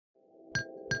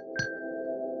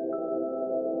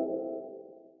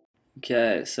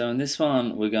Okay, so in this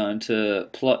one we're going to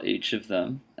plot each of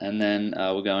them, and then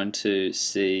we're going to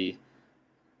see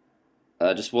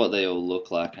just what they all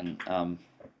look like, and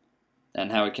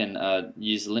how we can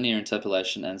use linear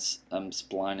interpolation and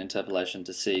spline interpolation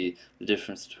to see the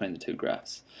difference between the two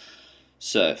graphs.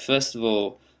 So first of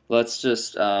all, let's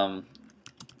just I'll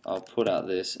put out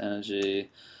this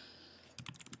energy.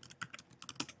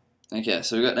 Okay,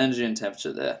 so we've got energy and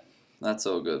temperature there. That's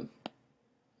all good.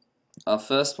 Our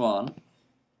first one,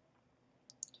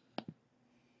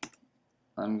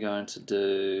 I'm going to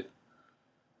do.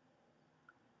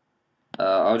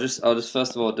 I'll just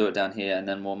first of all do it down here, and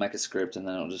then we'll make a script, and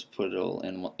then I'll just put it all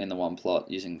in the one plot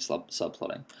using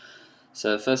subplotting.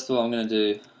 So first of all, I'm going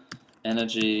to do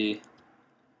energy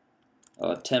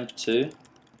temp2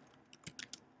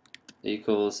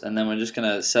 equals, and then we're just going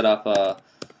to set up a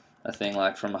thing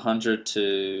like from 100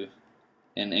 to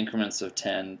in increments of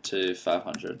 10 to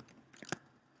 500.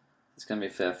 It's going to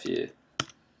be a fair few.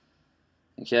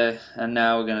 Okay, and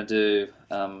now we're going to do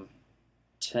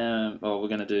we're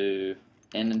going to do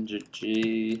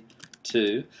energy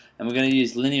 2, and we're going to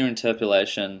use linear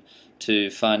interpolation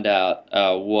to find out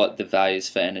what the values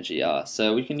for energy are.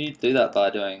 So we can do that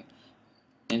by doing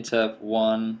interp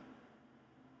 1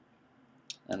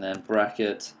 and then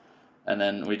bracket, and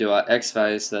then we do our x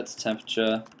values, so that's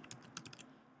temperature,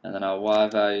 and then our y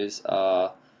values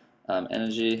are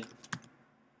energy,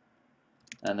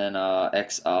 and then our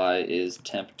xi is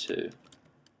temp2.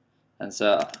 And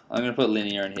so I'm going to put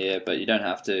linear in here, but you don't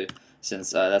have to, since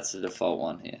that's the default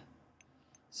one here.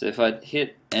 So if I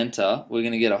hit enter, we're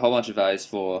going to get a whole bunch of values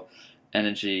for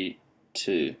energy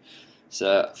 2.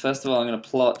 So first of all, I'm going to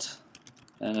plot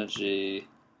energy,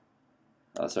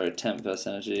 temp versus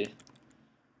energy,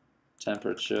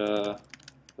 temperature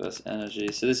versus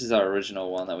energy. So this is our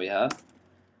original one that we have.